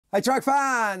Hey track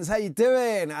fans, how you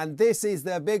doing? And this is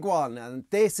the big one, and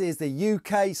this is the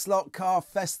UK Slot Car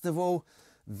Festival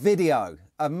video.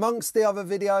 Amongst the other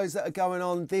videos that are going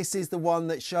on, this is the one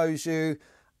that shows you,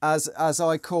 as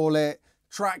I call it,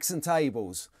 tracks and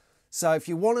tables. So if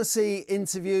you want to see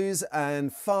interviews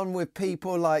and fun with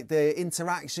people, like the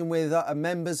interaction with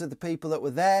members of the people that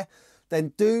were there,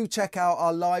 then do check out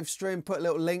our live stream. Put a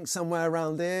little link somewhere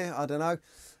around here, I don't know.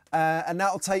 And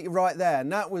that'll take you right there.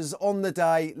 And that was on the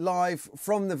day, live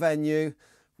from the venue.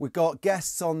 We've got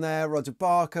guests on there, Roger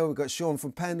Barker, we've got Sean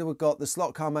from Pender, we've got the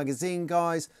Slot Car Magazine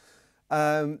guys.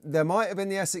 There might have been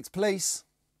the Essex Police.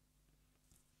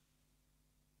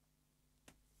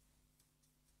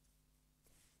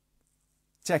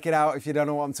 Check it out if you don't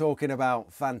know what I'm talking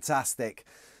about. Fantastic.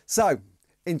 So,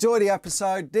 enjoy the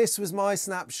episode. This was my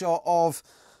snapshot of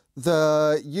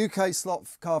the UK Slot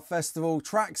Car Festival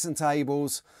tracks and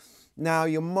tables. Now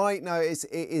you might notice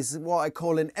it is what I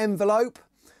call an envelope.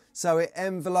 So it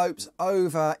envelopes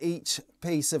over each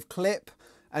piece of clip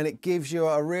and it gives you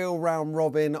a real round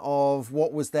robin of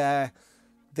what was there,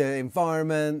 the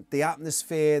environment, the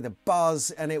atmosphere, the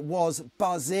buzz, and it was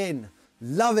buzzing.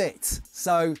 Love it.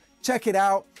 So check it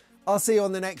out. I'll see you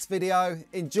on the next video.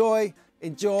 Enjoy,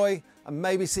 and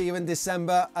maybe see you in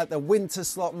December at the Winter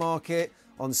Slot Market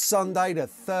on Sunday the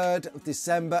 3rd of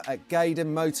December at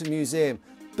Gaydon Motor Museum.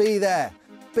 Be there,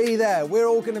 we're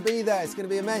all going to be there, it's going to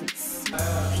be immense.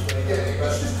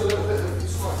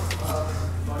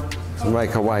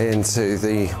 Make our way into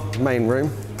the main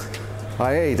room.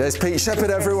 Hey, there's Pete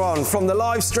Shepherd, everyone, from the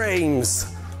live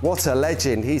streams. What a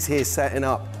legend, he's here setting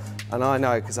up. And I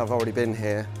know, because I've already been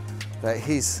here, that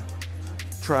his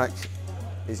track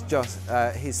is just,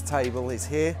 his table is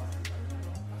here.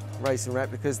 Racing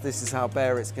replicas, this is how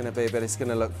bare it's going to be, but it's going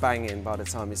to look banging by the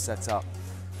time it's set up.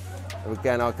 And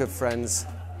again, our good friends.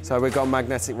 So we've got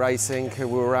Magnetic Racing, who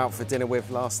we were out for dinner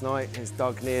with last night. It's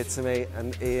Doug near to me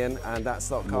and Ian, and that's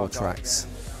Slot Car. More tracks.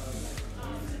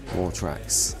 More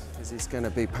tracks. It's going to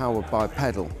be powered by a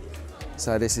pedal.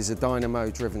 So this is a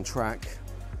dynamo driven track,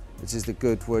 which is the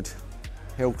Goodwood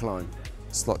Hill Climb.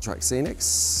 Slot Track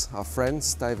Scenics, our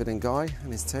friends, David and Guy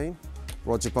and his team.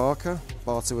 Roger Barker,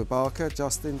 Barter with Barker,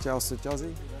 Justin, Joust with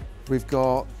Juzzy. We've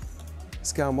got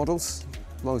scale models,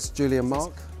 belongs to Julie and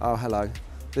Mark. Oh, hello.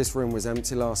 This room was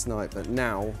empty last night, but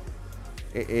now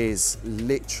it is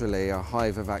literally a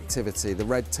hive of activity. The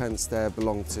red tents there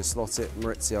belong to Slot It,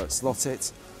 Maurizio at Slot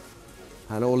It.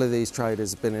 And all of these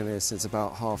traders have been in here since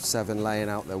about 7:30 laying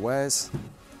out their wares.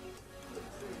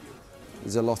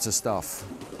 There's a lot of stuff.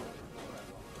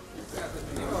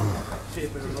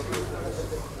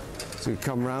 So we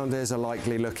come round, there's a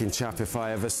likely looking chap if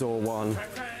I ever saw one.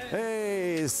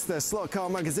 Hey, it's the Slot Car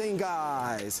Magazine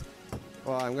guys.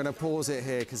 Well, I'm going to pause it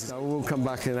here because we'll come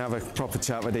back and have a proper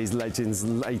chat with these legends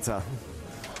later.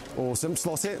 Awesome,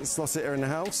 Slot It are in the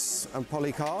house, and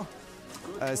Polly Carr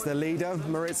as the leader,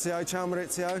 Maurizio, ciao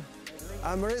Maurizio.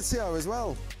 And Maurizio as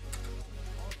well.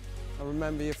 I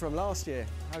remember you from last year.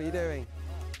 How are you doing?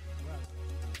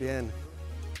 Bien.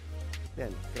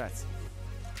 Bien, grazie.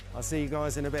 I'll see you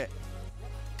guys in a bit.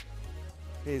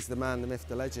 Here's the man, the myth,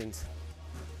 the legend.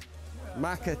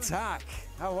 Mac Attack.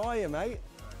 How are you, mate?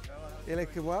 You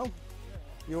looking well?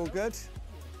 You all good?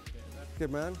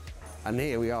 Good, man. And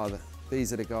here we are.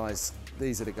 These are the guys.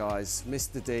 These are the guys.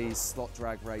 Mr. D's Slot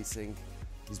Drag Racing.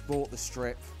 He's bought the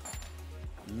strip.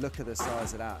 Look at the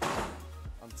size of that.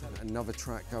 I'm telling you, another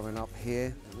track going up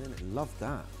here. I really love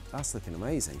that. That's looking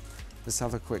amazing. Let's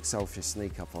have a quick selfie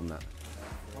sneak up on that.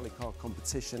 Polycar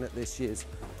competition at this year's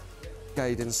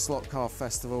Gaydon Slot Car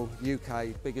Festival,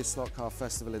 UK, biggest slot car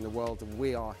festival in the world, and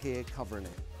we are here covering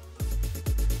it.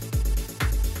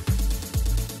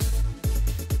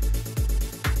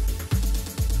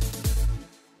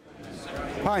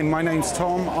 Hi, my name's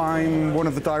Tom. I'm one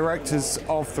of the directors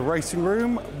of the Racing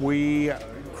Room. We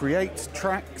create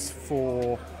tracks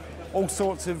for all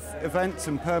sorts of events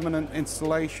and permanent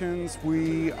installations.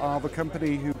 We are the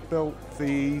company who built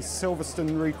the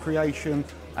Silverstone recreation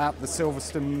at the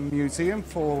Silverstone Museum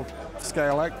for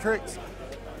Scalextric.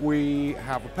 We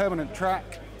have a permanent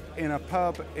track in a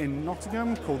pub in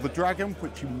Nottingham called the Dragon,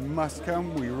 which you must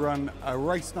come. We run a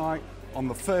race night on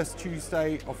the first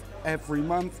Tuesday of every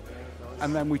month,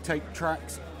 and then we take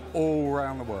tracks all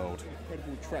around the world.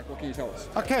 Incredible track, what can you tell us?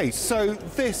 Okay, so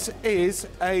this is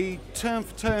a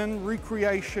turn-for-turn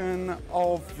recreation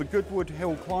of the Goodwood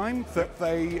Hill Climb that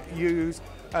they use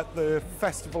at the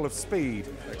Festival of Speed.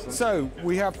 Excellent. So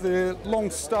we have the long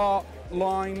start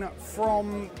line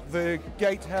from the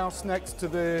gatehouse next to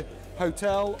the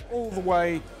hotel all the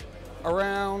way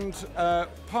around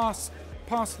past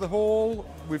the hall.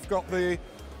 We've got the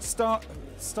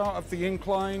start of the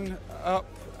incline up,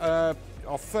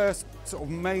 our first sort of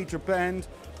major bend,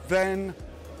 then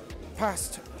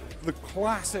past the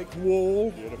classic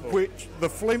wall, the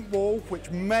flint wall,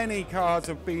 which many cars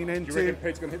have been into. Do you reckon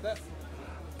Pete's going to hit that?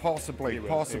 Possibly, He will,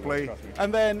 possibly. trust me.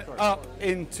 And then up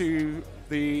into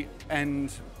the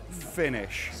end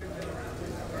finish.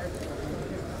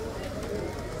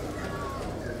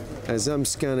 As I'm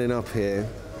scanning up here,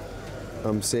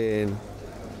 I'm seeing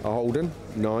a Holden,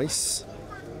 nice.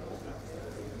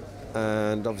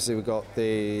 And obviously we've got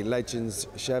the Legends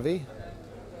Chevy,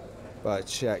 but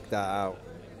check that out.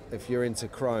 If you're into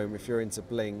chrome, if you're into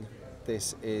bling,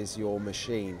 this is your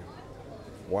machine.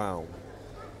 Wow.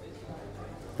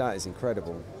 That is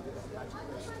incredible.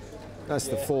 That's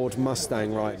the Ford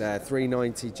Mustang right there,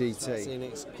 390 GT. I've seen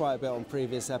it quite a bit on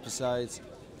previous episodes,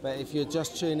 but if you're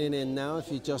just tuning in now,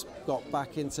 if you just got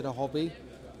back into the hobby,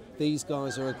 these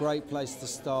guys are a great place to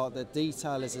start. The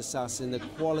detail is assassin, the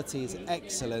quality is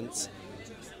excellent,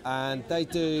 and they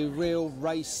do real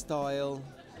race style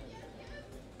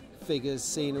figures,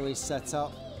 scenery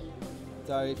setup.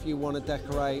 So if you want to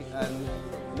decorate and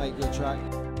make your track.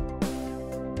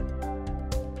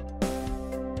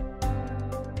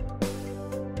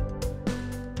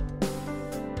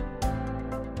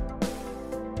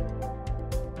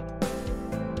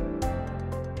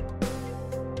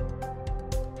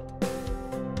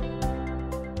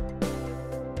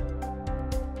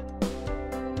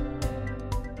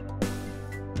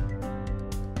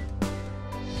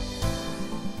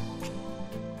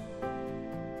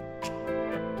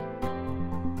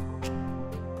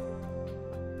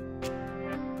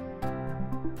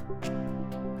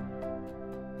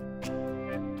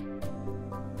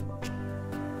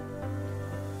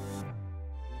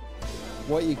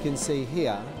 What you can see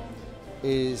here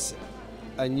is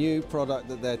a new product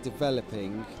that they're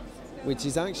developing, which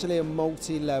is actually a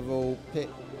multi-level pit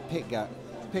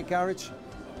garage.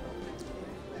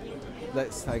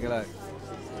 Let's take a look.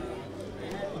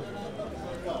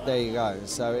 There you go.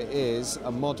 So it is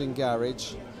a modern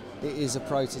garage. It is a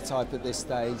prototype at this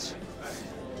stage.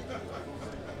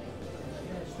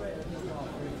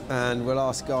 And we'll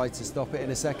ask Guy to stop it in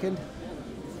a second.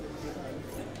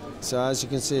 So as you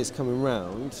can see, it's coming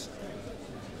round.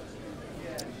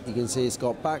 You can see it's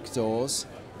got back doors.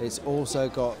 It's also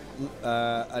got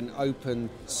an open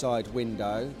side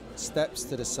window, steps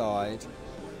to the side.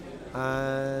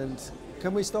 And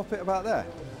can we stop it about there?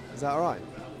 Is that all right?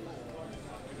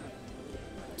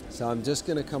 So I'm just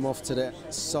going to come off to the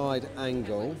side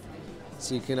angle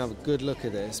so you can have a good look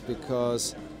at this,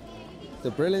 because the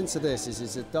brilliance of this is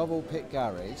it's a double pit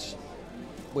garage,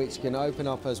 which can open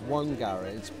up as one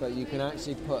garage, but you can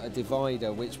actually put a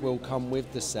divider which will come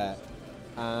with the set,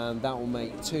 and that will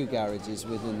make two garages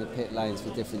within the pit lanes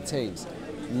for different teams.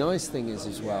 Nice thing is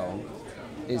as well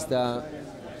is that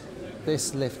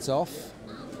this lifts off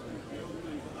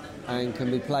and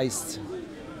can be placed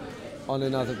on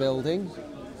another building,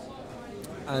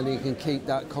 and you can keep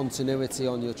that continuity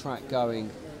on your track going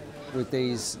with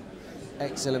these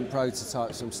excellent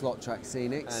prototypes from Slot Track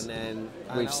Scenics. And then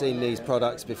we've seen these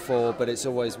products before, but it's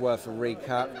always worth a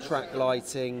recap. Track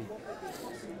lighting.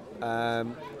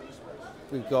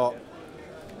 We've got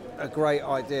a great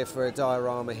idea for a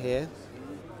diorama here,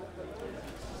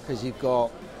 because you've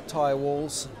got tyre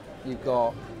walls, you've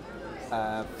got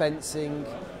fencing,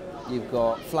 you've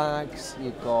got flags,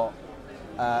 you've got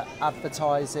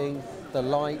advertising, the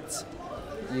light,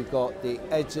 you've got the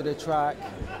edge of the track.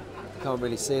 Can't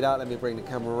really see that. Let me bring the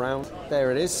camera around.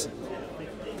 There it is.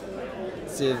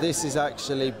 So this is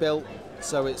actually built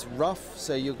so it's rough,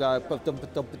 so you go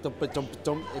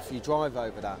if you drive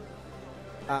over that.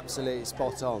 Absolutely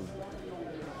spot on.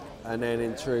 And then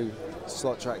in true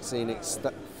Slot Track Scenic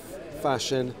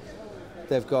fashion,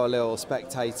 they've got a little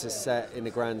spectator set in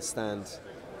the grandstand.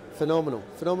 Phenomenal,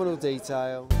 phenomenal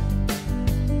detail.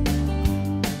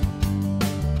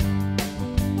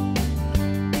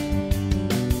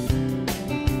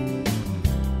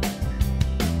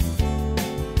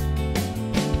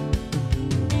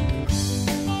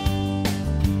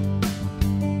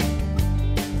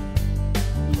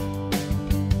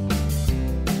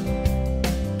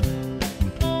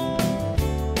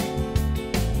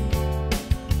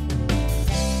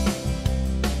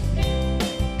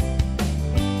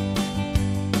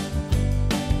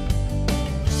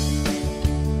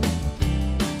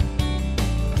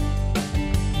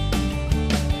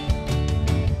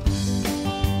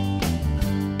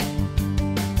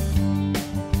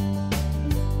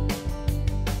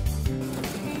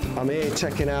 I'm here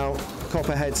checking out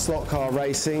Copperhead Slot Car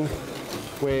Racing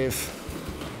with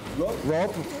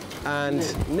Rob and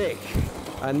Nick.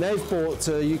 And they've brought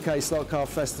to UK Slot Car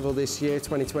Festival this year,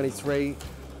 2023,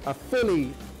 a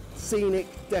fully scenic,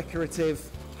 decorative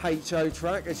HO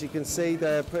track. As you can see,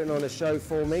 they're putting on a show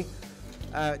for me.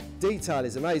 Detail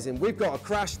is amazing. We've got a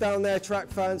crash down there, track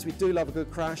fans. We do love a good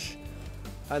crash.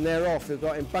 And they're off. They've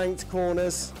got embanked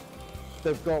corners,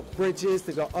 they've got bridges,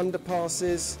 they've got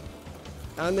underpasses,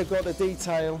 and they've got the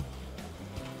detail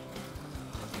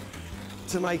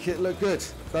to make it look good.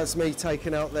 That's me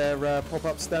taking out their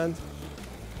pop-up stand.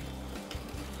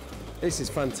 This is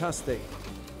fantastic.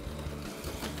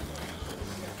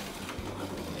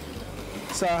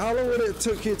 So how long would it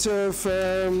took you to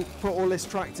have put all this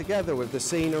track together with the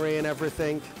scenery and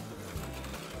everything?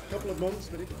 A couple of months,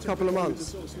 but it took couple of months.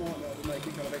 to sort of smarten up and make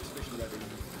it kind of exhibition ready.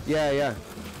 Yeah, yeah.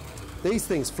 These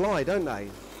things fly, don't they?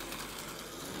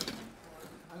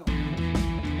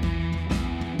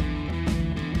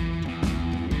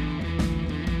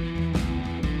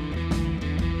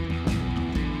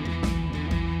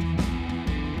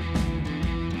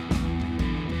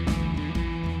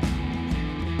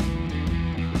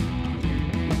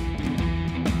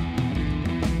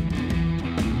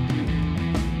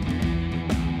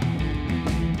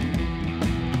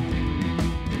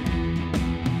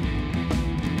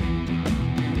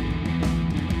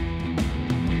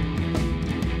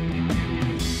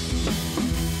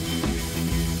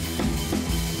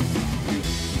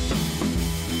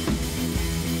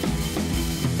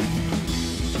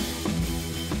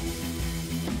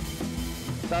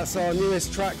 That's our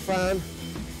newest track fan,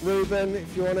 Ruben.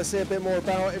 If you want to see a bit more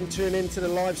about him, tune into the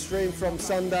live stream from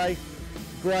Sunday.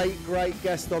 Great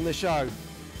guest on the show.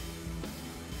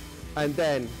 And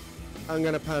then I'm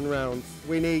going to pan round.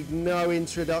 We need no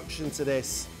introduction to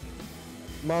this.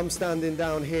 Mum standing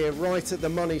down here right at the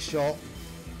money shot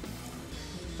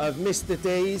of Mr.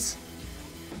 D's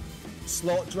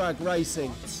Slot Drag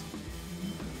Racing.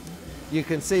 You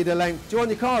can see the length. Do you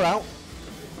want your car out?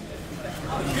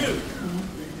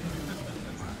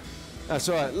 That's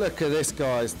right, look at this,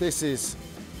 guys. This is...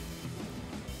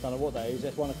 Don't know what that is,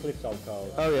 that's one of Cliff's old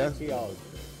cars. Oh, yeah? GTO.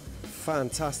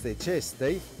 Fantastic. Cheers,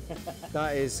 Steve.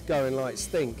 That is going like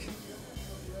stink.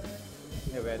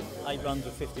 Yeah, we had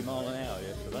 850 mile an hour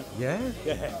yesterday. Yeah?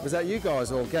 Yeah. Was that you guys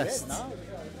or guests? Yeah, no.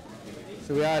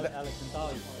 So we had Alex and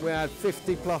Dave. we had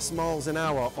 50 plus miles an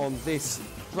hour on this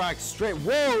drag strip.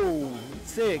 Whoa!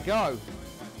 See it go.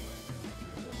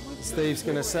 Steve's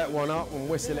going to set one up and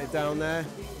whistle it down there.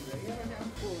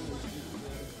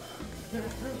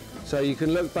 So you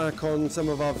can look back on some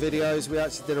of our videos. We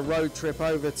actually did a road trip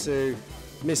over to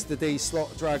Mr. D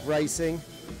Slot Drag Racing.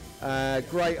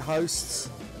 Great hosts,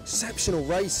 exceptional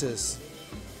racers.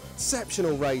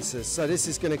 So this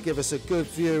is going to give us a good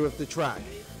view of the track.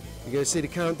 You're going to see the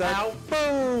countdown. Ow.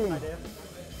 Boom!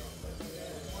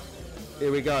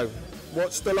 Here we go.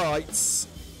 Watch the lights.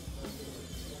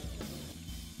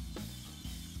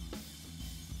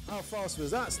 How fast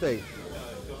was that, Steve?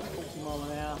 40 mile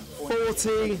an hour.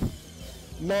 40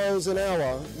 miles an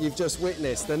hour you've just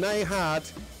witnessed, and they had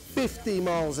 50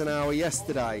 miles an hour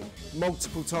yesterday,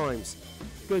 multiple times.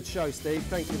 Good show, Steve.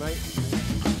 Thank you, mate.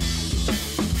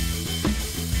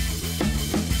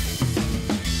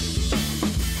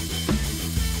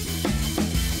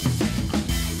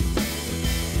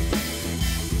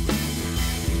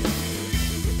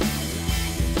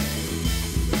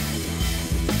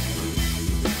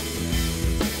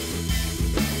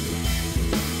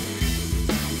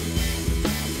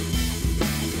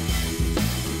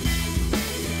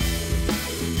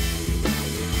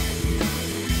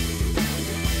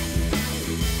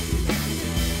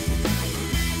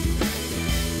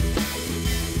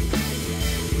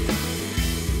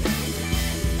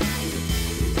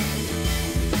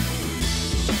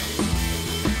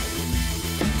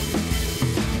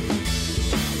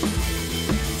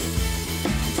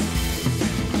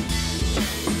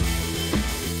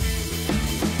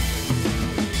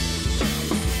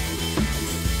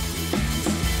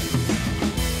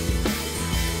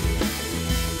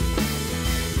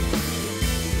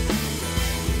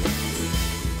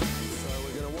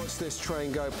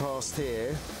 Train go past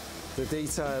here. The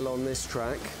detail on this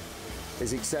track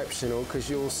is exceptional because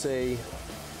you'll see.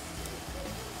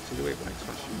 See the way it makes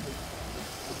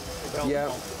fashion. Yeah,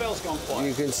 The bell's gone quiet.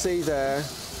 you can see there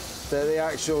that the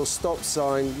actual stop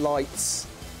sign lights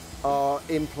are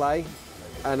in play,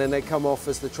 and then they come off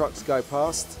as the trucks go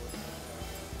past.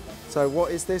 So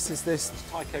what is this? Is this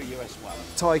Tyco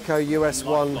US1. Tyco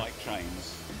US1 Lifelike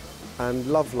trains. and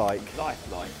Lovelike?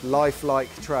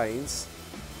 Lifelike trains.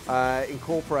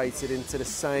 Incorporated into the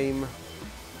same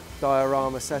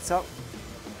diorama setup.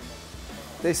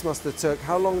 This must have took,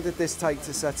 how long did this take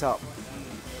to set up?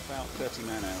 About 30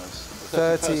 man hours.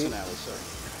 person hours, sorry.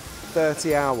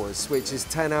 30 hours, which is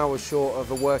 10 hours short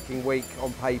of a working week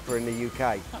on paper in the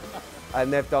UK.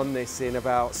 And they've done this in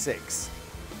about 6.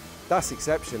 That's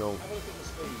exceptional. Have a look at the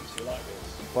squeeze, you like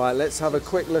this? Right, let's have a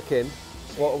quick look in.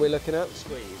 What are we looking at?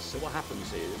 Squeeze. So what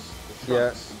happens is, the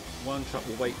trucks, one truck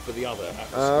will wait for the other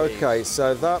at the squeeze. Okay,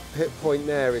 so that pit point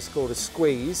there is called a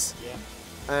squeeze. Yeah.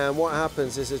 And what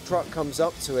happens is a truck comes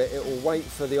up to it, it will wait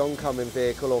for the oncoming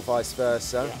vehicle or vice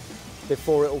versa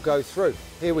before it will go through.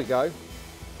 Here we go.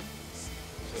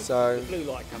 So the blue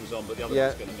light comes on, but the other Yeah.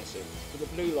 one's going to miss it. So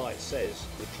the blue light says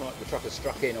the truck has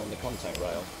struck in on the contact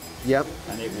rail, yep,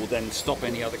 and it will then stop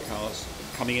any other cars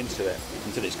coming into it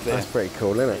until it's clear. that's pretty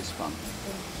cool, isn't it? It's fun.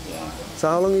 Yeah. So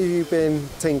how long have you been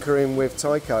tinkering with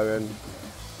Tyco? And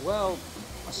Well,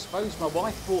 I suppose my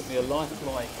wife bought me a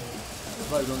lifelike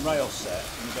road and rail set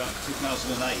in about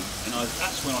 2008, and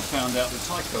that's when I found out that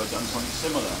Tyco had done something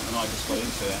similar, and I just got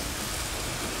into it.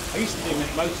 I used to do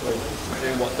motoring,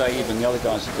 doing what Dave and the other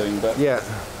guys are doing, but yeah,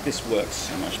 this works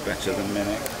so much better than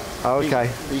Mimic. oh, okay.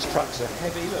 These trucks are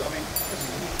heavy. Look, I mean,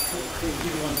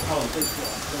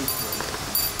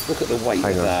 look at the weight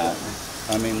Hang of on. that.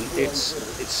 I mean, it's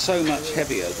so much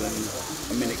heavier than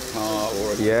a Mimic car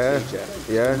or a Jet.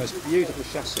 Yeah. The most beautiful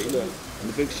chassis. Look,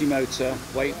 and the Bugsy motor,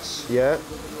 weights. Yeah,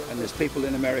 And there's people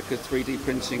in America 3D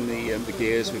printing the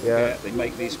gears. We can Yeah. get. They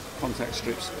make these contact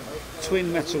strips,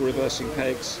 twin metal reversing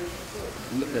pegs,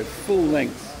 they're full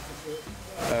length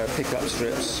pickup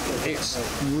strips. It's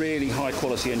really high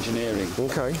quality engineering.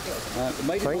 okay.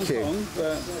 Made Thank in you. Hong Kong,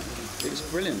 but it's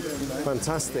brilliant. You know.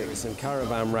 Fantastic. Some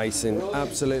caravan racing,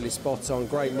 absolutely spot on.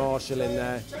 Great marshal in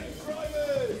there.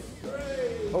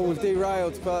 Oh, we've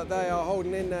derailed, but they are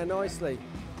holding in there nicely.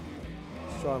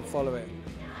 Let's try and follow it.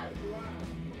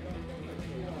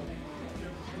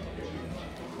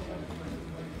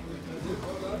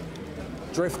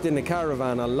 Drifting the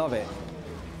caravan, I love it.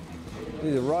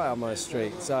 These are right up my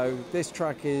street. So this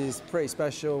track is pretty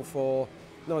special for,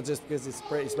 not just because it's a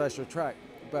pretty special track,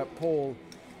 but Paul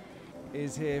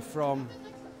is here from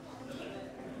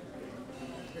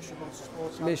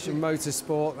Mission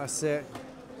Motorsport, that's it.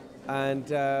 And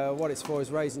what it's for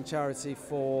is raising charity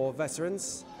for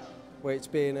veterans,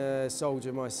 which, being a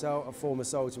soldier myself, a former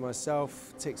soldier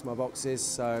myself, ticks my boxes.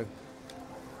 So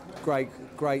great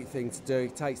thing to do.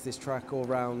 Takes this track all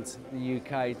around the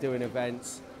UK doing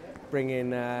events,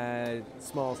 bringing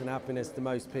smiles and happiness to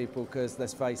most people, because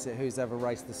let's face it, who's ever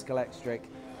raced the Scalextric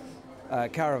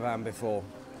caravan before?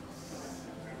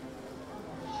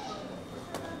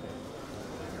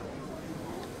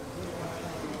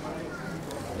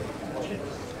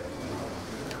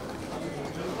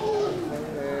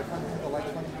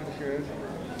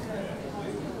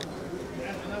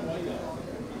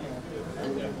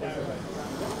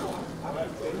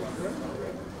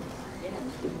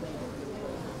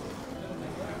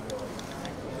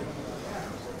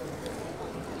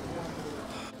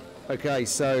 Okay,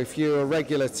 so if you're a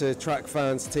regular to Track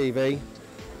Fans TV,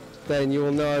 then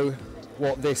you'll know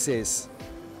what this is.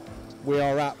 We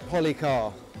are at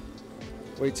Polycar,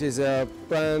 which is a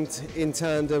brand in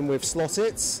tandem with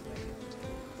Slotitz,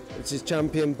 which is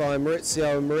championed by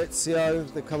Maurizio and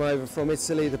Maurizio. They've come over from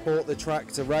Italy, they bought the track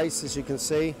to race, as you can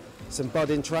see. Some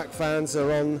budding track fans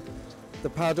are on the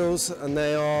paddles, and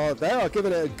they are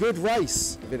giving it a good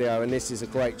race video, and this is a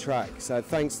great track. So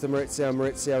thanks to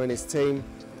Maurizio and his team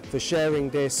for sharing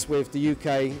this with the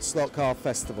UK Slot Car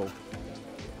Festival.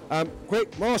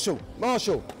 Quick, Marshall.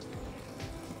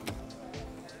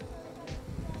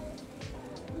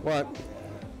 Right,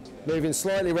 moving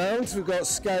slightly round, we've got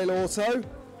Scale Auto.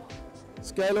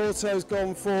 Scale Auto's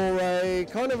gone for a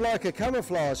kind of like a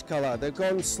camouflage colour. They've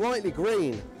gone slightly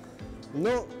green.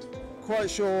 Not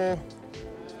quite sure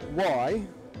why.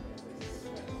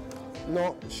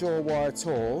 Not sure why at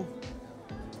all.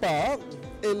 But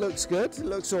it looks good, it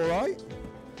looks all right.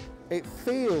 It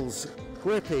feels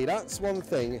grippy, that's one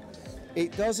thing.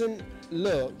 It doesn't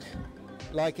look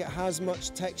like it has much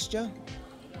texture,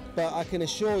 but I can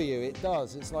assure you it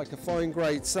does. It's like a fine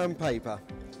grade sandpaper.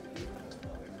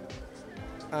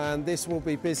 And this will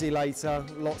be busy later,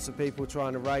 lots of people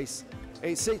trying to race.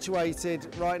 It's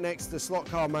situated right next to Slot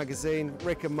Car Magazine.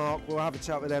 Rick and Mark, we'll have a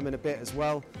chat with them in a bit as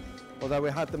well, although we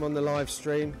had them on the live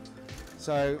stream.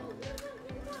 So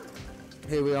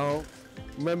here we are.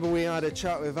 Remember we had a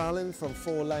chat with Alan from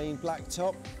 4-Lane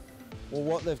Blacktop? Well,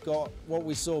 what they've got, what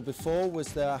we saw before was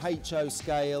the HO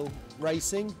scale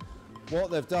racing. What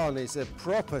they've done is a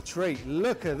proper treat.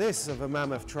 Look at this of a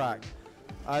mammoth track.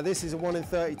 This is a 1 in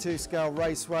 32 scale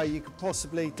raceway. You could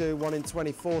possibly do 1 in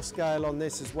 24 scale on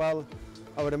this as well,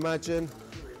 I would imagine.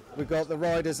 We've got the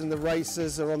riders and the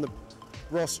racers are on the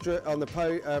rostrum,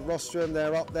 rostrum,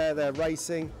 they're up there, they're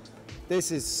racing.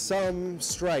 This is some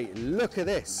straight. Look at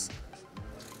this.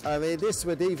 I mean, this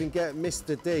would even get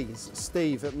Mr. D,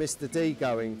 Steve at Mr. D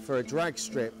going for a drag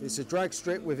strip. It's a drag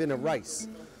strip within a race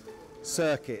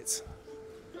circuit.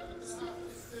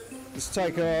 Let's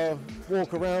take a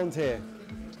walk around here.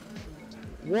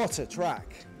 What a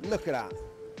track. Look at that.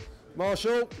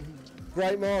 Marshall,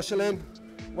 great marshalling.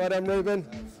 Well done, Ruben.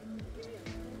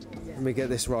 Let me get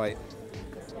this right.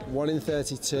 1 in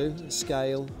 32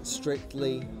 scale,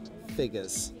 strictly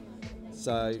figures.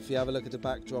 So if you have a look at the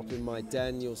backdrop in my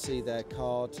den, you'll see their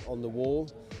card on the wall.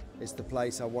 It's the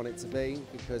place I want it to be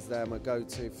because they're my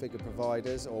go-to figure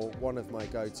providers, or one of my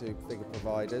go-to figure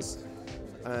providers.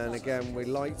 And again, we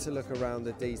like to look around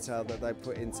the detail that they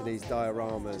put into these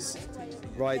dioramas,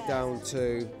 right down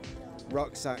to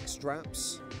rucksack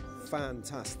straps.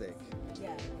 Fantastic.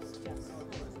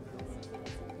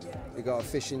 You got a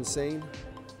fishing scene.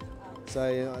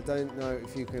 So I don't know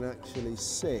if you can actually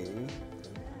see,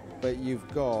 but you've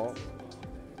got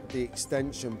the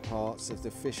extension parts of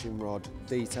the fishing rod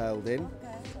detailed in,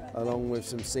 along with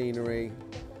some scenery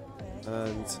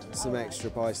and some extra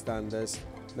bystanders.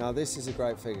 Now this is a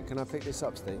great figure. Can I pick this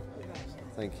up, Steve?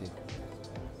 Thank you.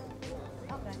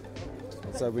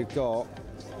 So we've got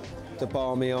the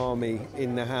Barmy Army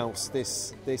in the house.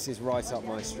 This is right up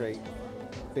my street.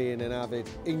 Being an avid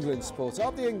England supporter,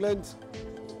 up the England,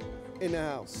 in the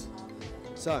house.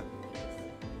 So,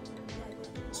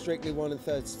 strictly 1 in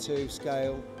 32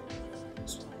 scale,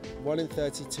 1 in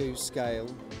 32 scale,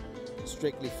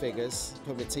 strictly figures.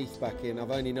 Put my teeth back in. I've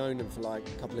only known them for like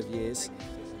a couple of years.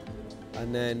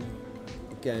 And then,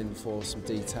 again, for some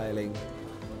detailing,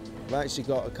 I've actually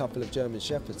got a couple of German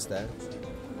Shepherds there.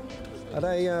 Are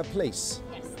they police?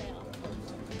 Yes, they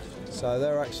are. So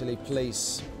they're actually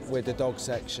police with the dog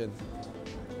section,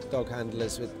 dog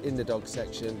handlers in the dog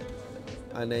section.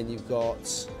 And then you've got,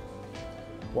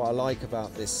 what I like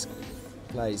about this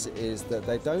place is that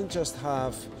they don't just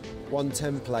have one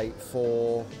template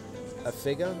for a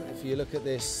figure. If you look at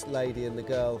this lady and the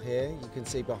girl here, you can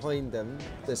see behind them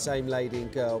the same lady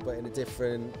and girl but in a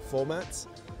different format.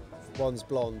 One's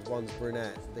blonde, one's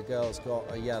brunette. The girl's got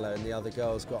a yellow and the other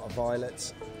girl's got a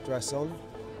violet dress on.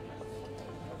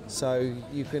 So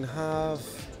you can have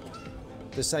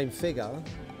the same figure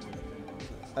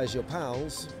as your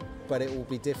pals, but it will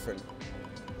be different.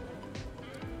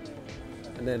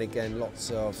 And then again,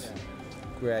 lots of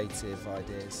creative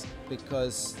ideas.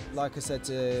 Because, like I said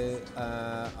to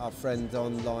our friend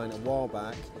online a while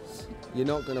back, you're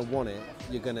not going to want it,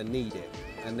 you're going to need it,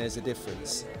 and there's a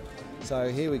difference. So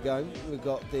here we go. We've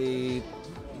got the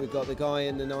guy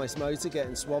in the nice motor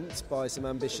getting swamped by some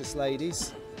ambitious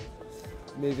ladies.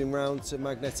 Moving round to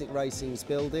Magnetic Racing's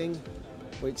building,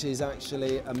 which is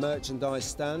actually a merchandise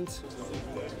stand.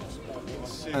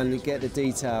 And you get the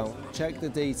detail. Check the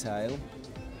detail.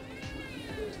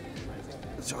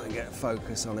 Let's try and get a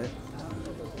focus on it.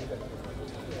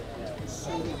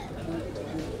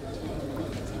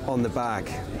 On the bag.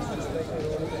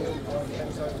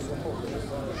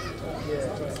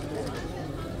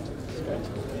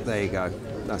 There you go.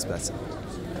 That's better.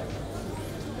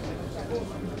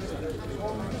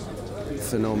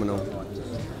 Phenomenal.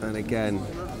 And again,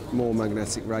 more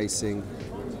Magnetic Racing.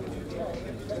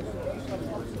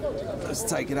 Let's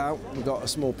take it out. We've got a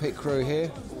small pit crew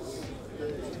here.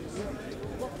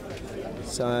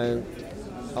 So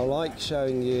I like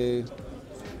showing you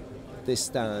this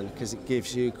stand because it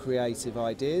gives you creative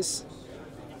ideas.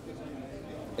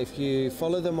 If you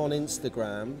follow them on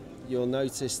Instagram, you'll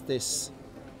notice this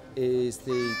is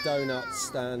the donut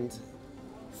stand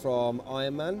from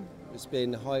Iron Man. It's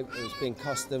been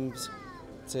customed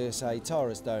to say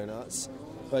Tara's Donuts.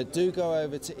 But do go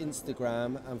over to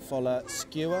Instagram and follow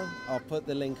Skewer. I'll put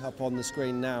the link up on the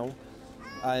screen now.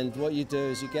 And what you do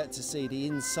is you get to see the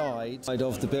inside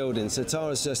of the building. So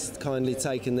Tara's just kindly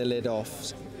taken the lid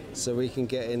off so we can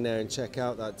get in there and check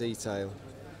out that detail.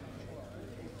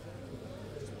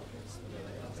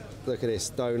 Look at this,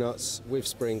 donuts with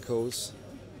sprinkles,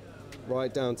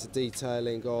 right down to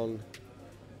detailing on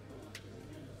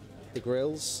the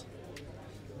grills.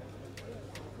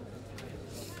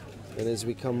 And as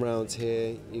we come round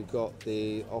here, you've got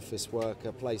the office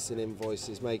worker placing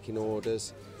invoices, making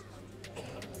orders.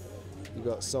 You've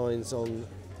got signs on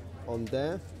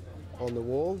there, on the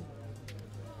wall.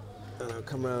 And I'll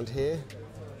come around here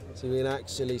so you can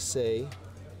actually see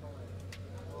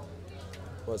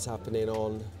what's happening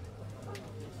on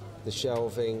the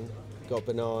shelving. You've got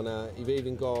banana, you've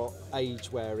even got age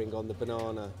wearing on the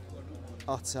banana.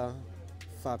 Utter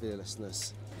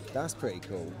fabulousness. That's pretty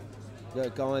cool. You've got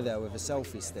a guy there with a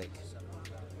selfie stick.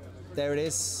 there it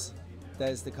is.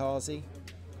 There's the Kazi,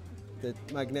 the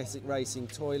magnetic racing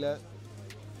toilet.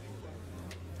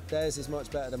 Theirs is much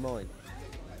better than mine.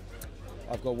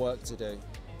 I've got work to do.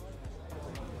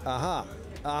 Aha,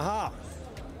 aha.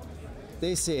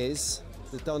 This is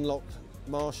the Dunlop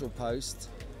Marshall post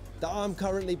that I'm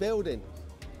currently building.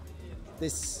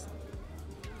 This,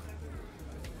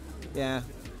 yeah,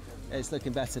 it's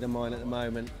looking better than mine at the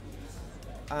moment.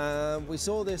 We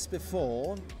saw this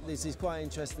before. This is quite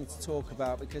interesting to talk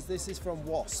about because this is from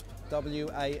Wasp,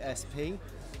 W-A-S-P.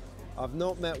 I've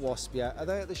not met Wasp yet. Are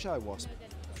they at the show, Wasp?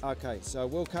 Okay, so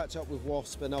we'll catch up with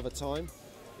Wasp another time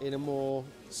in a more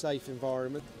safe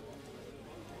environment.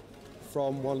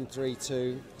 From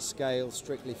 132 Scale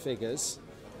Strictly Figures.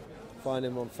 Find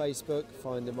them on Facebook,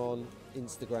 find them on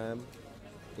Instagram.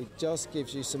 It just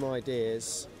gives you some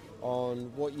ideas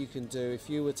on what you can do if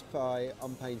you were to buy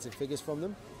unpainted figures from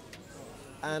them,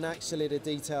 and actually the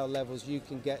detail levels you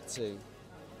can get to.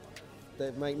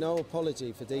 They make no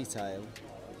apology for detail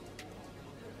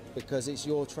because it's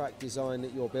your track design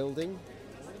that you're building,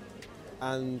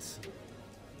 and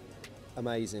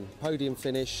amazing. Podium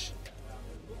finish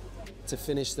to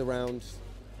finish the round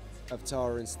of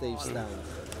Tara and Steve's stand.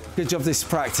 Good job this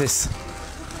practice.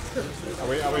 Are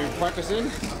we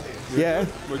practicing? Yeah.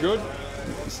 We're good?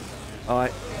 All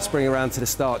right, let's bring it around to the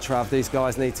start, Trav. These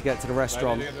guys need to get to the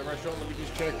restaurant. Let me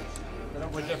just check.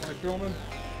 We're definitely filming.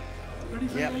 Ready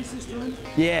for the race this time?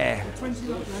 Yeah. 20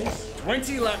 lap race.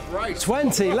 20 lap race.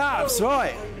 20 laps,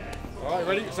 right. All right,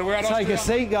 ready? So we're at Take Austria. a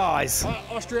seat, guys.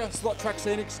 Austria, slot track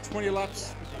scenics, 20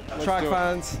 laps. Let's Track do it.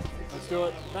 fans, Let's do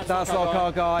it. that's like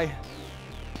our guy.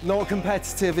 Not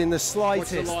competitive in the Watch the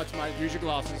slightest. lights, mate. Use your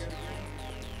glasses.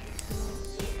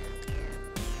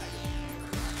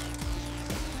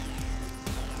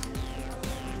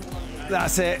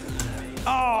 That's it.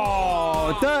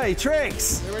 Oh, dirty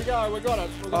tricks. Here we go. We got it.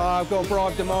 Oh, I've got to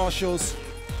bribe the marshals.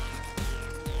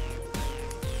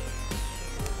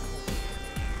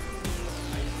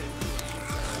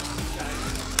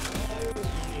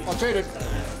 I cheated.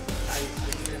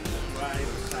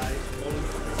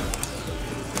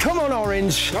 Come on,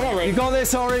 Orange. Come on, Orange. You got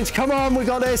this, Orange. Come on, we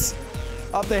got this.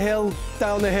 Up the hill,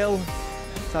 down the hill.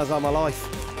 Sounds like my life.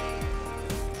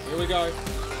 Here we go.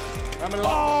 How many laps?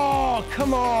 Oh,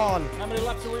 come on. How many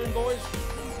laps are we in, boys?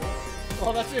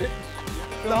 Oh, that's it.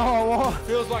 Oh, what?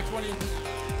 Feels like 20.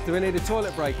 Do we need a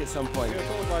toilet break at some point? Yeah,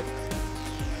 forward, mate.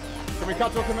 Can we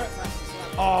cut to a commercial?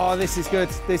 Oh, this is good.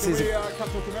 This Can is. we cut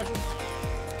to a commercial?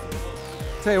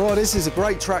 Tell you what, this is a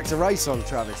great track to race on,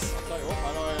 Travis. Tell you what,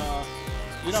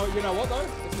 mate, you know what though?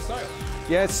 It's for sale.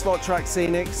 Yeah, slot track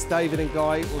scenics. David and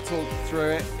Guy will talk you through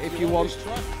it if you want. This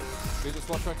track, here's a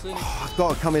slot track scenics. I've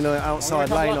got to come in an outside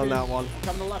lane on that one.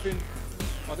 Coming to lap in.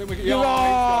 I think we can.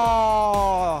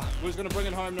 Oh! We're just going to bring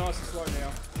it home nice and slow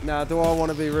now. Now, do I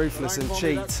want to be ruthless Don't and call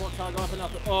me that cheat? slot car guy for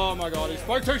nothing. Oh my God, he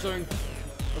spoke too soon.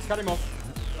 Let's cut him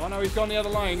off. I know he's gone the other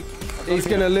lane. He's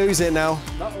going to lose it now.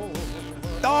 No,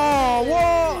 Oh,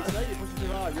 what? You're pushing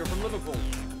too hard. You're from Liverpool.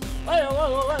 Hey,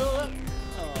 oh,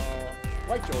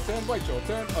 wait your turn. Wait your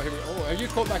turn. Oh, here we go. Oh, have you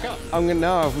caught back up?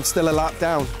 I'm still a lap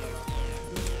down.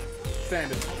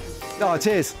 Standard. Oh,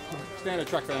 cheers. Standard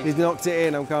track fan. He's knocked it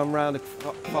in. I'm going round a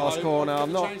fast corner.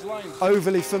 I'm not Change lanes.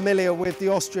 overly familiar with the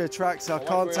Austria track, so I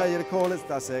can't we tell are. you the corners.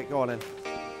 That's it. Go on in.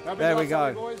 How big There we laps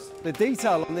are go. boys? The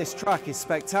detail on this track is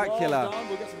spectacular. Well done.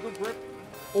 We've got some good grip.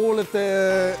 All of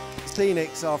the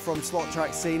scenics are from Slot Track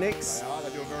Scenics, They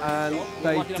do a very and good job. We were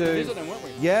they lucky enough to do. visit them, weren't we?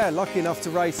 Yeah, lucky enough to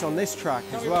race on this track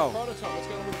Tell as me about well. the prototype. Let's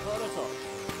get on with the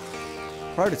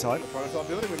prototype. Prototype. The prototype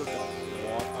building we looked at.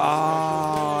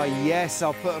 Ah, yes,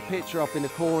 I'll put a picture up in the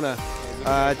corner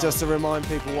just to remind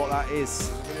people what that is.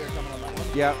 Video coming on that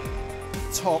one. Yeah,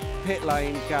 top pit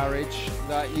lane garage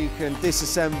that you can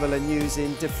disassemble and use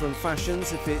in different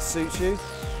fashions if it suits you.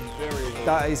 Very easy.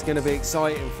 That is going to be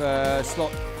exciting for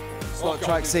slot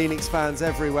track scenics fans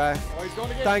everywhere. Oh, he's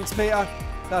gone again. Thanks, Peter.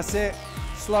 That's it.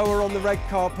 Slower on the red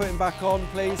car, put him back on,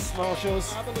 please,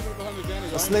 marshals. Have a look at behind the Danny.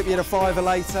 I'll slip you the fiver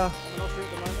later. I'm in Austria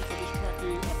at the moment, so this track, I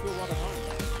feel right at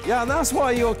home. Yeah, and that's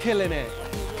why you're killing it.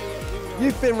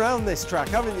 You've been round this track,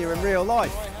 haven't you, in real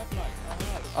life? I have, mate. I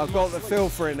have. I've got the feel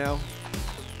for it now.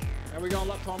 How we going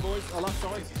lap time, boys? Oh, lap,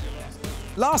 sorry.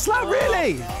 Last lap,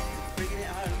 really?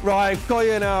 Right, got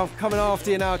you now. Coming after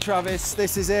you now, Travis.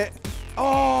 This is it.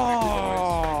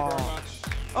 Oh! Thank you very much.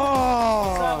 That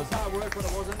Oh! was hard work, but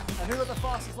it wasn't. And who got the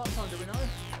fastest lap time, do we know?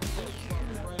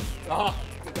 Ah,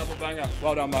 good double banger.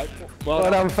 Well done, mate. Well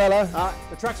done, fella.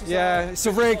 The track's Yeah, it's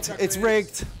rigged. It's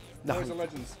rigged. Boys are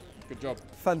legends. Good job.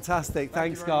 Fantastic.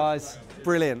 Thanks, guys.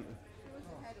 Brilliant.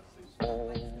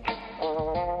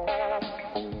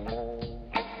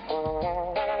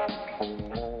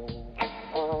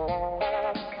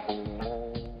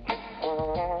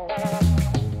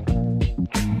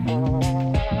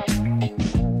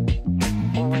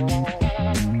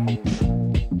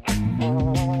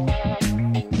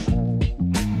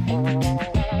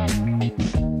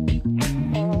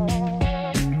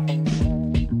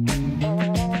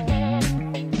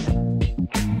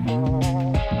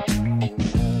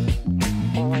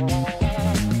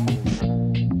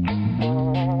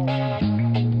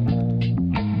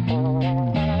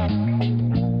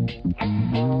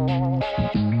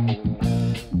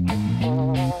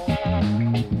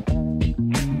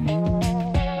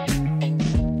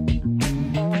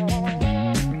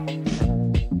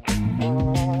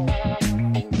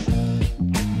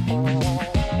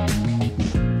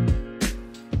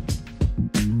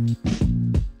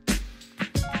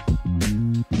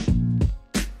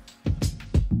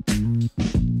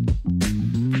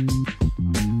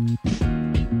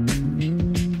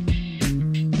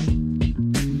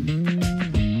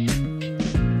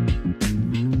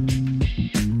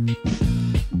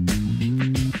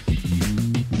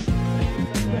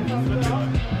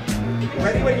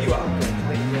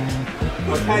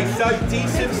 Okay, so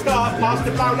decent start past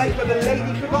the Brown Lake, but the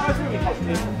lady forgot her swimming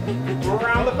costume.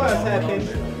 Around the first hairpin,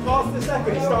 past the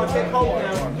second, it's starting to get cold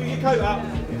now. Do your coat up.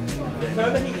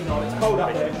 Turn the heating on, it's cold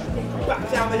up here. Back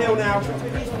down the hill now.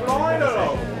 He's flying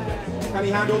along. Can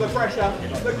he handle the pressure?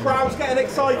 The crowd's getting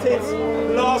excited.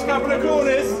 Last couple of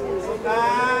corners.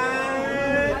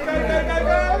 And go, go, go,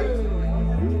 go.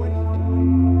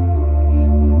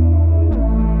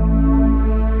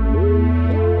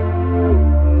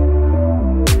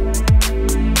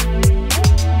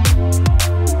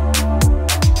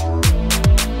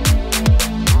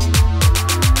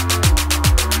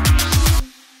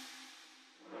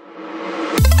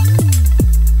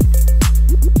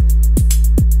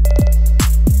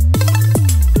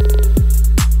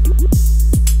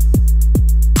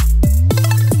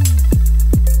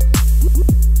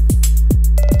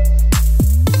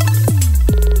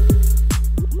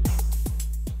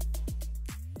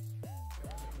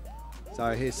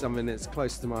 So here's something that's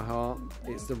close to my heart.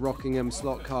 It's the Rockingham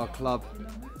Slot Car Club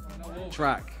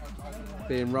track,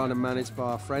 being run and managed by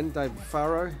our friend David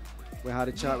Farrow. We had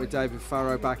a chat with David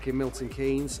Farrow back in Milton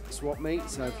Keynes swap meet,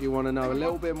 so if you want to know a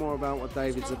little bit more about what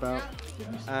David's about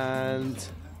and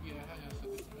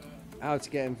how to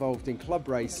get involved in club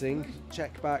racing,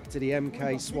 check back to the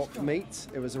MK swap meet.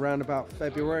 It was around about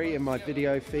February in my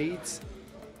video feeds.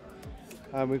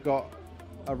 And we've got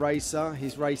a racer,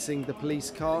 he's racing the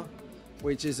police car,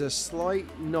 which is a slight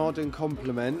nod and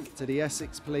compliment to the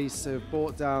Essex Police who have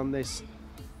brought down this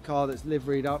car that's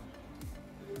liveried up,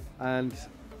 and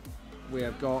we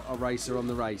have got a racer on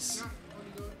the race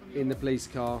in the police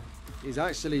car. He's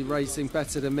actually racing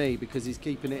better than me because he's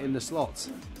keeping it in the slots.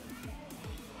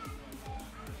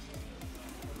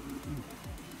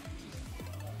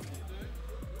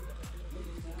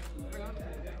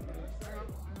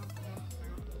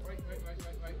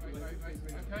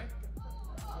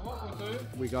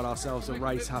 We got ourselves a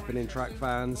race happening, track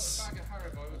fans.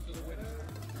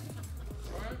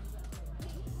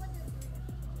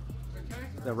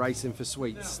 They're racing for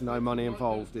sweets, no money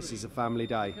involved. This is a family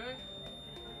day.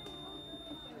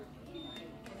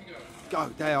 Go,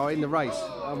 they are in the race.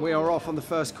 And we are off on the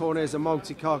first corner. There's a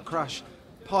multi-car crash.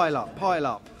 Pile up, pile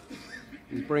up.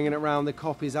 He's bringing it round. The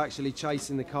cop is actually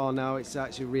chasing the car now. It's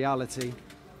actually reality.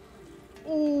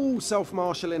 Ooh,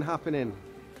 self-marshalling happening.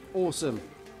 Awesome.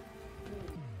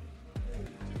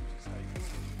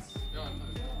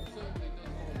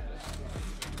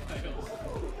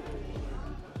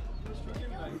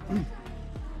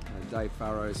 Dave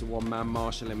Farrow is a one-man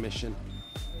marshalling mission.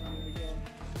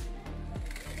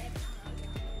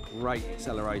 Great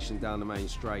acceleration down the main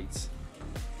straights.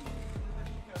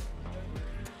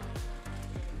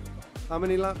 How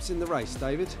many laps in the race,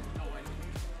 David?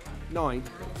 9?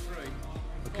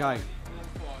 Okay.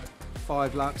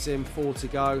 5 laps in, 4 to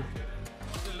go.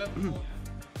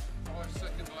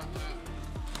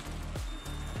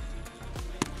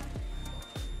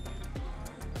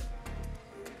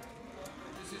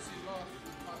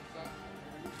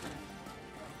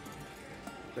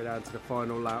 Go down to the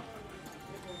final lap.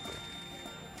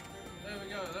 There we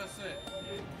go, that's it.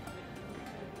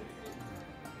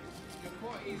 You're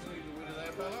quite easily the winner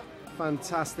there, fella.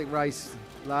 Fantastic race,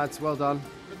 lads, well done.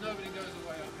 But nobody goes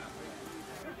away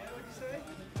unhappy.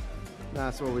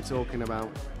 That's what we're talking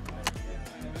about.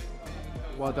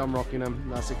 Well done, Rockingham.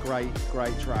 That's a great,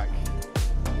 great track.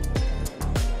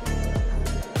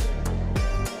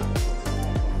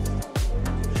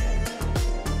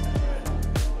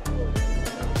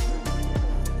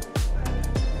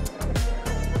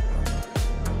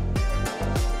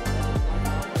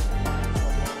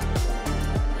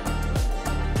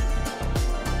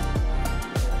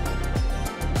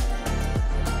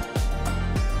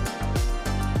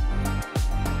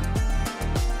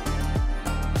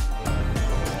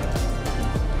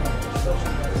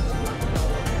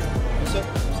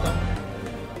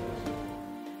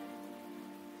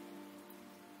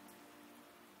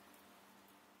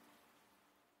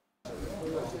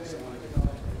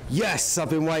 Yes, I've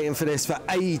been waiting for this for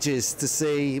ages to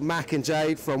see Mac and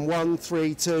Jade from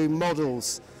 132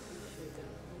 Models.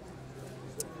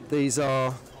 These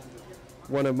are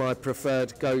one of my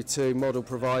preferred go-to model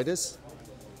providers.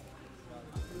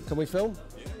 Can we film?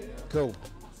 Cool.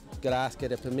 Gotta ask her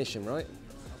permission, right?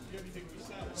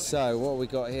 So, what have we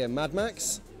got here? Mad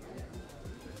Max?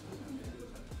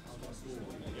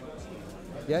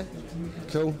 Yeah?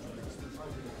 Cool.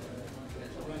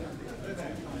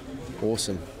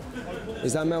 Awesome.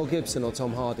 Is that Mel Gibson or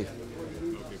Tom Hardy?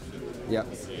 Yeah.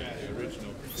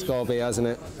 It's got to be, hasn't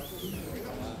it?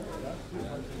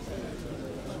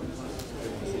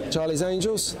 Charlie's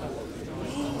Angels?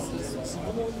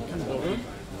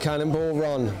 Cannonball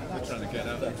Run. We're trying to get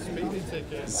out of the speeding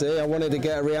ticket. See, I wanted to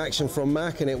get a reaction from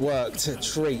Mac and it worked.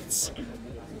 Treats.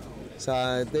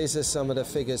 So these are some of the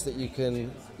figures that you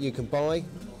can buy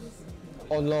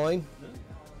online.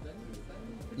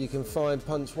 You can find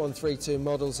Punch 132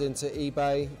 models into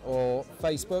eBay or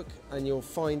Facebook and you'll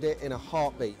find it in a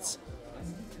heartbeat.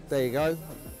 There you go,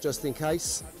 just in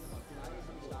case.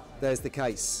 There's the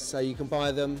case. So you can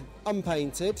buy them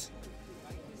unpainted.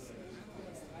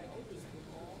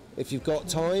 If you've got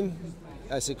time,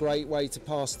 that's a great way to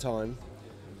pass time.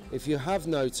 If you have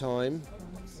no time,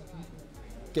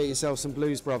 get yourself some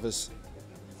Blues Brothers.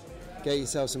 Get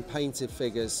yourself some painted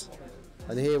figures.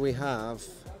 And here we have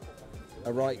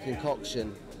a right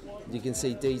concoction. You can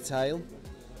see detail.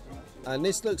 And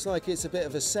this looks like it's a bit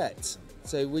of a set.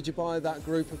 So would you buy that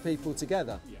group of people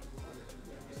together? Yeah.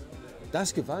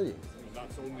 That's good value.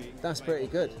 That's pretty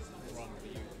good.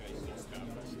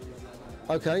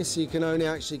 Okay, so you can only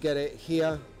actually get it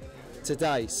here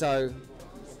today. So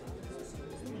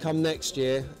come next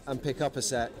year and pick up a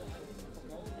set.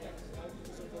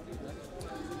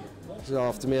 So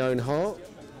after my own heart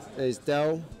is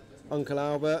Dell, Uncle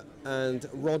Albert and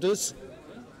Rodders,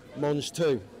 Monge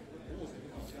 2.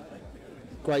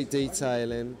 Great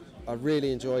detailing. I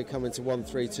really enjoy coming to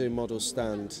 132 Models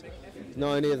stand.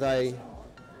 Not only are they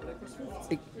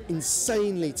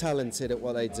insanely talented at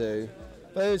what they do,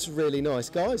 but it's really nice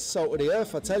guys, salt of the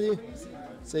earth I tell you.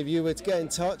 So if you were to get in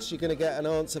touch, you're going to get an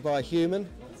answer by a human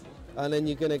and then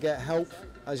you're going to get help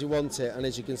as you want it. And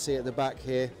as you can see at the back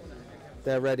here,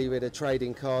 they're ready with the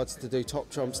trading cards to do top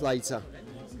trumps later.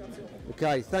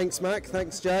 Okay, thanks Mac,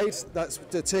 thanks Jade. That's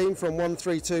the team from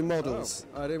 132 Models.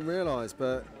 Oh, I didn't realise,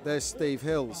 but there's Steve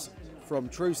Hills from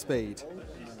True Speed.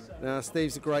 Now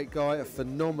Steve's a great guy, a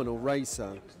phenomenal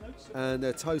racer and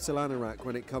a total anorak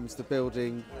when it comes to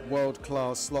building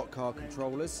world-class slot car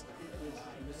controllers.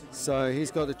 So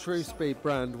he's got a True Speed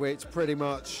brand which pretty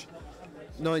much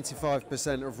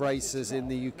 95% of racers in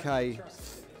the UK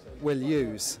will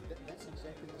use.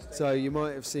 So you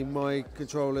might have seen my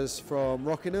controllers from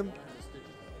Rockingham.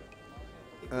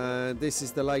 And this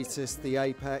is the latest, the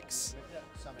Apex,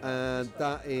 and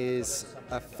that is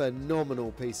a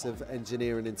phenomenal piece of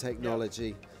engineering and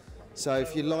technology. So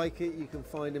if you like it, you can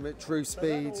find him at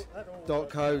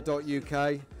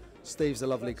truespeed.co.uk. Steve's a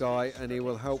lovely guy and he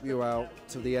will help you out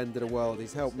to the end of the world.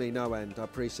 He's helped me no end. I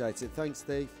appreciate it. Thanks,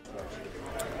 Steve.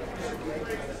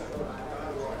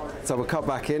 So we'll cut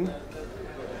back in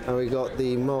and we got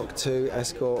the Mark II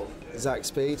Escort Zack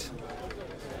Speed.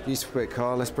 Beautiful bit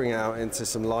car. Let's bring it out into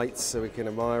some lights so we can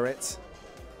admire it.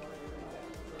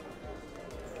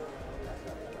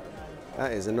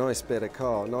 That is a nice bit of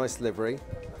car, nice livery,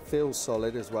 feels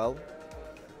solid as well.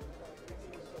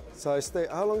 So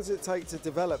how long does it take to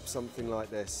develop something like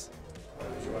this?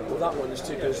 Well, that one has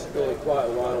taken us quite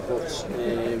a while, but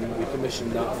we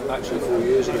commissioned that actually 4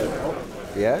 years ago.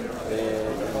 Yeah? We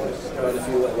had a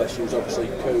few little issues, obviously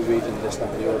COVID and this, that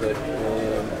and the other,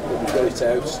 but we've got it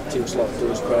out. Team Slot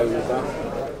does proud with that.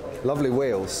 Lovely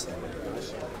wheels,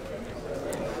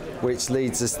 which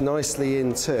leads us nicely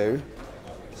into,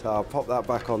 so I'll pop that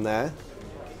back on there.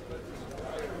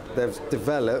 They've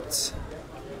developed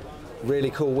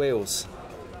really cool wheels.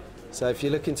 So if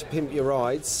you're looking to pimp your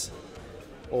rides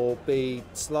or be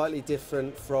slightly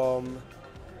different from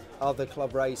other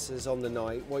club racers on the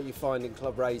night, what you find in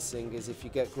club racing is if you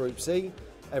get Group C,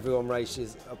 everyone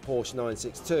races a Porsche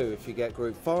 962. If you get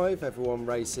Group 5, everyone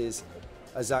races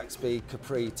a Zack Speed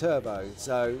Capri Turbo.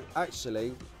 So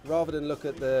actually, rather than look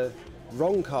at the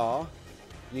wrong car,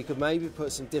 you could maybe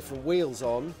put some different wheels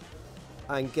on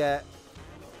and get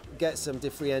some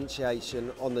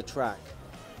differentiation on the track.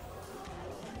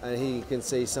 And here you can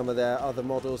see some of their other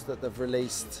models that they've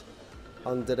released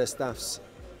under the staffs,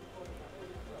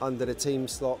 under the Team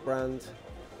Slot brand.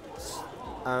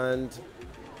 And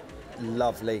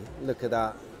lovely, look at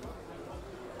that.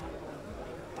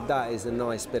 That is a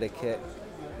nice bit of kit.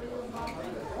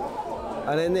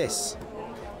 And then this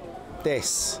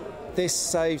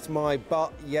saved my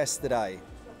butt yesterday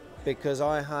because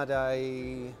I had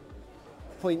a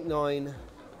 0.9,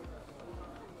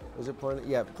 was it 0.9?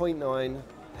 Yeah, 0.9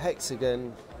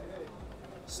 hexagon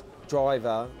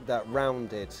driver that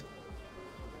rounded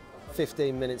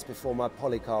 15 minutes before my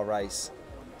polycar race.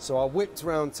 So I whipped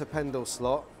round to Pendle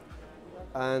Slot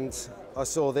and I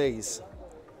saw these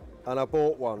and I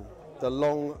bought one, the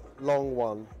long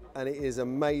one, and it is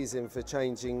amazing for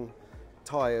changing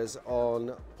tyres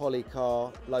on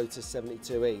polycar Lotus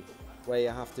 72E, where you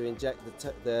have to inject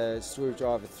the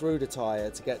screwdriver through the tyre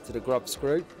to get to the grub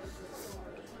screw.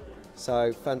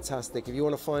 So fantastic. If you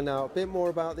want to find out a bit more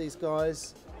about these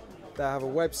guys, they have a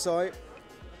website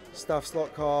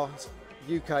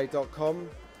staffslotcaruk.com.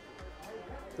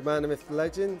 The man, the myth, the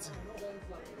legend.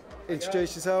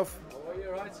 Introduce yourself. Oh,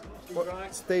 you're right.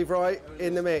 Steve Wright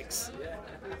in the mix.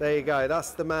 There you go.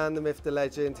 That's the man, the myth, the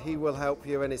legend. He will help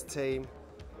you and his team.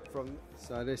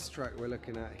 So this track we're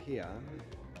looking at here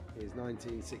is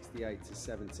 1968 to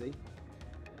 70.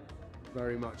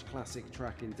 Very much classic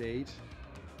track indeed.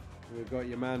 We've got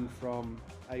your man from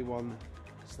A1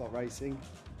 Slot Racing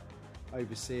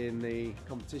overseeing the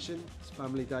competition. It's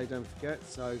family day, don't forget.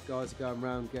 So guys are going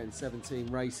around getting 17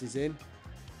 races in.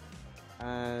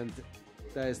 And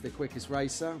there's the quickest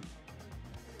racer.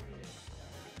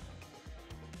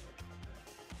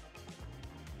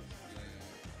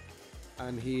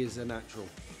 And he is a natural.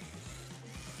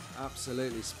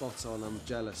 Absolutely spot on, I'm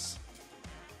jealous.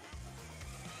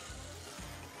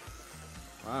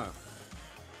 Wow,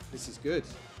 this is good.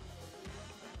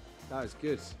 That is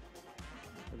good.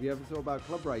 Have you ever thought about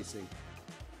club racing?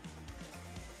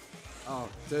 Oh,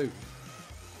 do.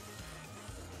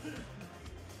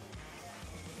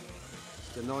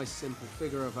 Just a nice simple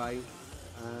figure of 8,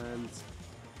 and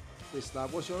this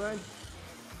lad, what's your name?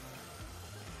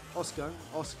 Oscar.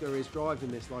 Oscar is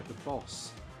driving this like a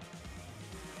boss.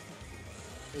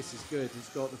 This is good. He's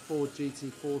got the Ford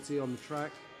GT40 on the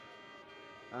track,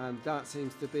 and that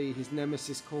seems to be his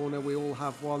nemesis corner. We all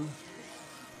have one.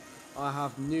 I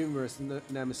have numerous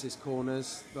nemesis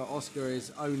corners, but Oscar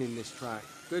is owning this track.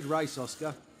 Good race,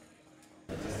 Oscar.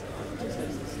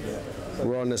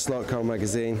 We're on the Slot Car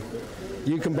Magazine.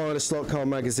 You can buy the Slot Car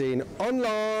Magazine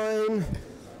online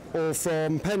or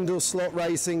from Pendle Slot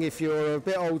Racing if you're a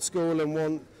bit old school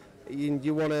and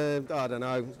you want to, I don't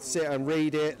know, sit and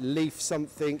read it, leaf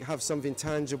something, have something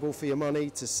tangible for your money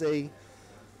to see,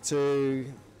 to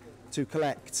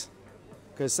collect.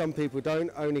 Because some people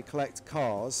don't only collect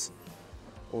cars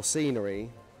or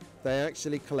scenery, they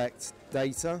actually collect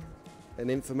data and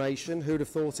information. Who'd have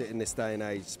thought it in this day and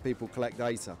age? People collect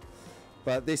data.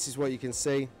 But this is what you can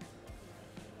see.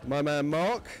 My man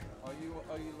Mark. Are you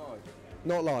live?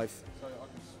 Not live. So I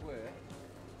can swear.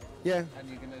 Yeah. And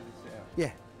you can edit it out.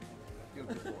 Yeah. You're a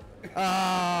good boy.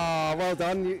 Ah, well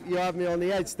done. You have me on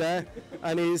the edge there.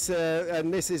 And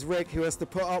and this is Rick, who has to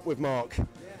put up with Mark.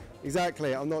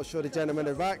 Exactly. I'm not sure the gentleman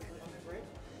at the back.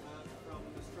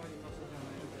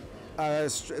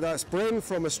 That's Bryn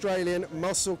from Australian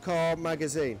Muscle Car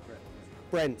Magazine.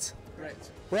 Brent.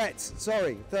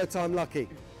 Sorry, third time lucky.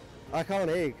 I can't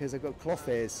hear because I've got cloth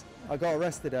ears. I got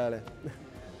arrested earlier.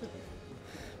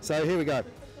 So here we go.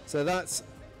 So that's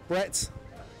Brett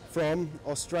from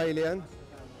Australian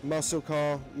Muscle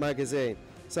Car Magazine.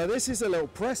 So this is a little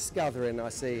press gathering I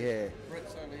see here.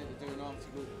 Brett's over here to do an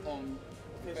article on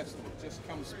the festival. Just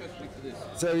come specially for this.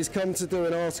 So he's come to do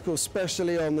an article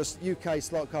specially on the UK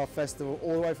Slot Car Festival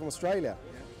all the way from Australia.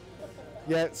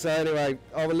 Yeah, so anyway,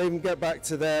 I will leave them get back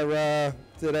to their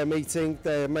meeting.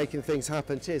 They're making things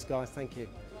happen. Cheers, guys. Thank you.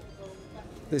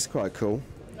 This is quite cool.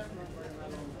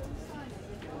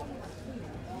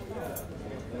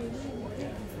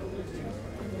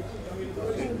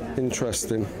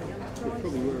 Interesting.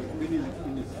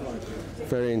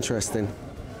 Very interesting.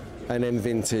 And then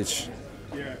vintage.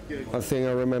 I think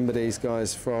I remember these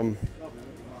guys from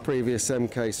previous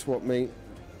MK swap meet.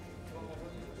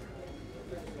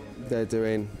 They're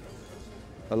doing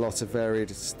a lot of varied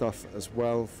stuff as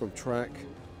well, from track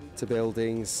to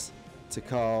buildings to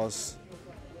cars.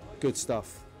 Good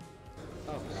stuff.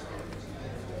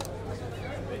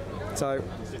 So,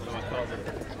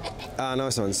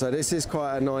 nice one. So this is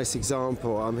quite a nice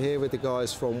example. I'm here with the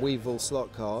guys from Weevil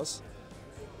Slot Cars.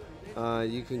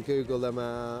 You can Google them,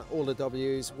 all the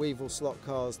W's,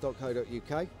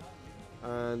 weevillslotcars.co.uk,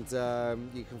 and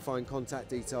you can find contact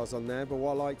details on there. But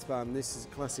what I liked about them, this is a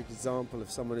classic example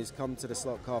of someone who's come to the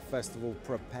Slot Car Festival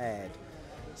prepared.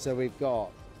 So we've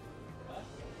got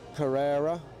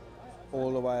Carrera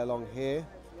all the way along here.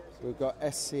 We've got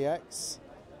SCX.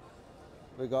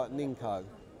 We've got Ninko.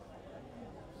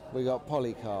 We've got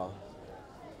Polycar.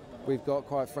 We've got,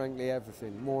 quite frankly,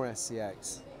 everything. More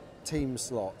SCX. Team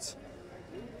Slot.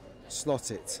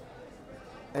 Slot It.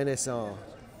 NSR.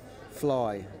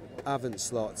 Fly. Avant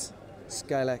Slot.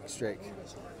 Scalextric.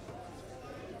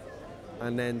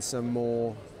 And then some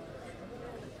more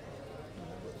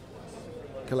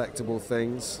collectible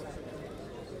things.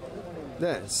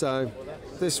 There, so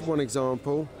this is one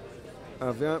example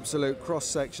of the absolute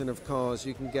cross-section of cars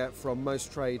you can get from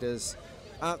most traders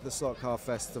at the Slot Car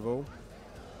Festival.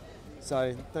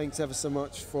 So thanks ever so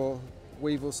much for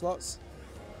Weevil Slots.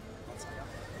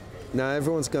 Now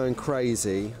everyone's going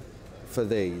crazy for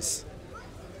these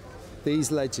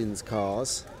Legends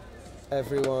cars.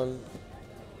 Everyone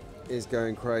is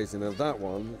going crazy. Now that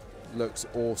one looks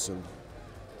awesome.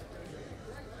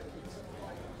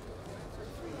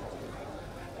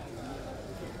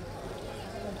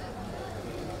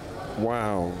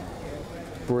 Wow,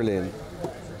 brilliant.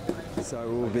 So it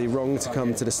would be wrong to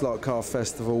come to the Slot Car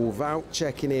Festival without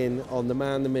checking in on the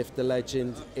man, the myth, the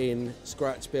legend in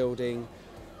scratch building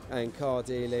and car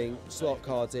dealing, slot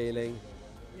car dealing.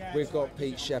 We've got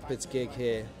Pete Shepherd's gig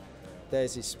here.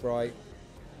 There's his Sprite.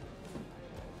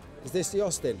 Is this the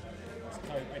Austin?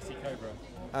 It's AC Cobra.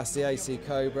 That's the AC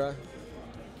Cobra.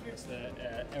 It's the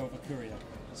Elva Courier.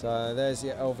 So there's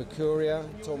your Elva Courier.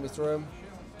 Talk me through them.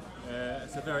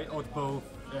 It's a very oddball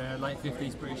late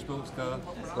 50s British sports car.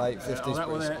 Late 50s that British.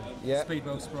 one there,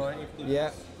 Speedball Sprite.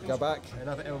 Yeah, go back.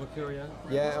 Another Elva Courier.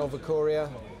 Yeah, Elva Courier.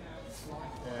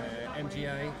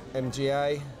 MGA.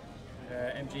 MGA.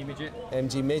 MG Midget.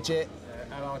 MG Midget.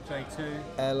 LRJ2.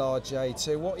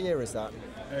 LRJ2. What year is that?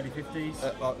 Early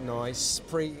 50s. Nice.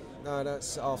 No,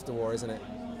 that's after war, isn't it?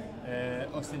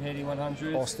 Austin Healey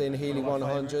 100. Austin Healey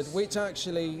 100, which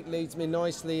actually leads me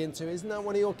nicely into, isn't that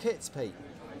one of your kits, Pete?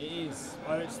 It is.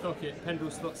 I don't stock it. Pendle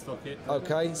slot stock it.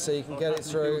 Okay, so you can get it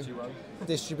through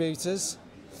distributors.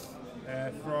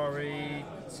 Ferrari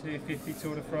 250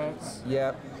 Tour de France.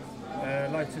 Yep.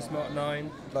 Lotus Mark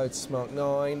 9. Lotus Mark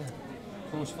 9.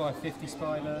 Porsche 550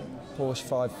 Spider. Porsche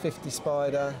 550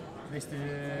 Spider.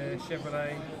 Lister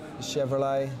Chevrolet.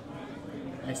 Chevrolet.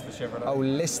 Lister Chevrolet. Oh,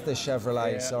 Lister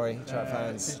Chevrolet, Yeah. sorry, track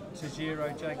fans.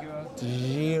 Tajiro Jaguar.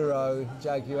 Tajiro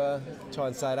Jaguar. Try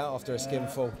and say that after a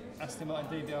skinful. Aston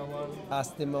Martin DBR1.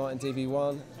 Aston Martin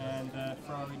DB1. And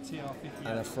Ferrari TR58.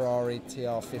 And a Ferrari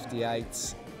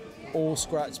TR58. All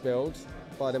scratch build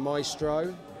by the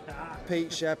maestro,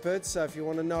 Pete Shepherd. So if you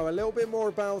want to know a little bit more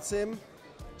about him,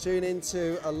 tune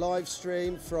into a live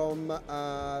stream from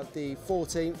the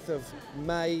 14th of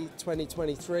May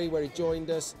 2023 where he joined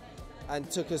us and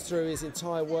took us through his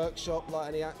entire workshop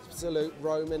like an absolute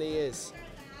Roman he is.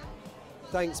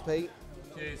 Thanks, Pete.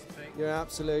 Cheers. You're an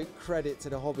absolute credit to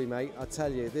the hobby, mate. I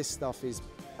tell you, this stuff is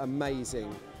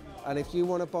amazing. And if you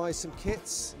want to buy some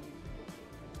kits,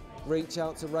 reach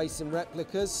out to Racing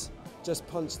Replicas. Just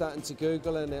punch that into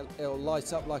Google and it'll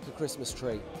light up like a Christmas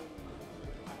tree.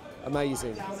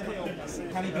 Amazing.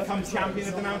 Can he become champion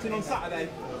of the mountain on Saturday?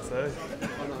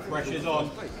 Pressure's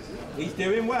on. He's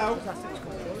doing well.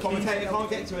 Commentator can't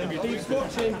get to him. He's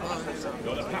watching.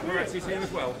 Got the paparazzi's here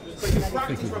as well. But his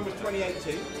practice run was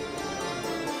 28.2.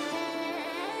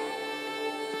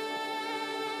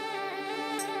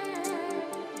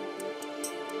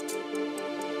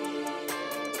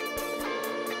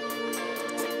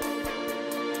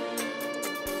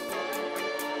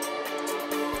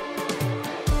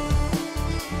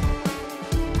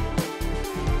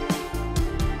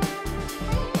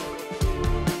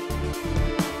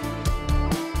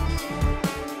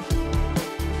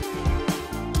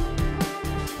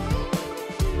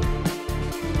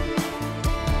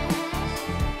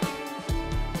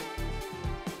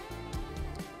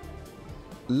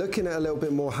 Looking at a little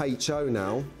bit more HO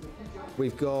now,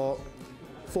 we've got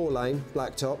 4-lane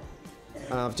blacktop.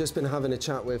 I've just been having a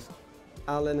chat with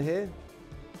Alan here,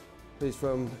 who's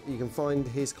from, you can find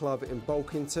his club in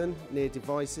Bolkington, near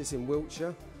Devices in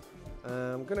Wiltshire.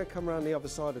 I'm going to come around the other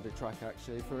side of the track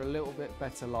actually for a little bit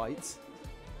better light.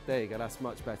 There you go, that's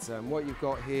much better. And what you've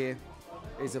got here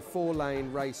is a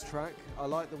 4-lane racetrack. I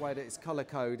like the way that it's colour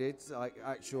coded, like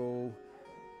actual,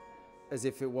 as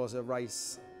if it was a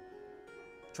race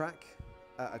track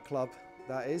at a club,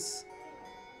 that is.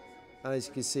 And as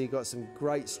you can see, you've got some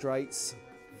great straights,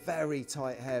 very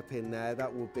tight hairpin there.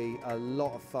 That will be a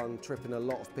lot of fun, tripping a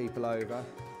lot of people over.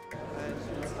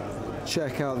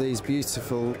 Check out these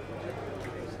beautiful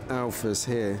Alphas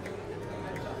here.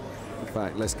 In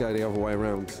fact, let's go the other way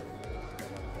around.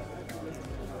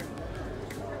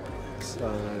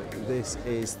 So this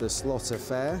is the Slaughter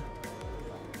Fair.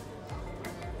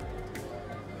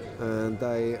 And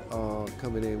they are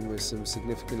coming in with some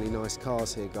significantly nice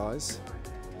cars here, guys.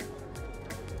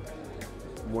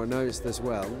 What I noticed as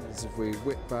well is if we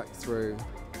whip back through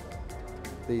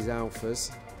these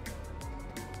Alphas,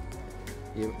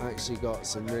 you've actually got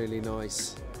some really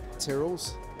nice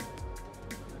Tyrrells.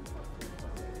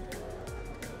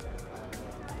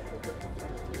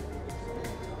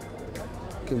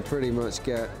 You can pretty much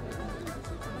get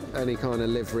any kind of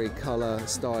livery, colour,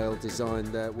 style, design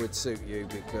that would suit you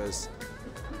because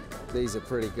these are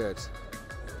pretty good.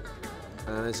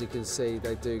 And as you can see,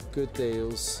 they do good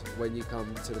deals when you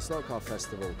come to the Slot Car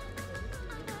Festival.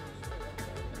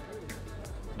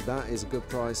 That is a good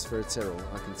price for a Tyrrell,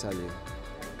 I can tell you.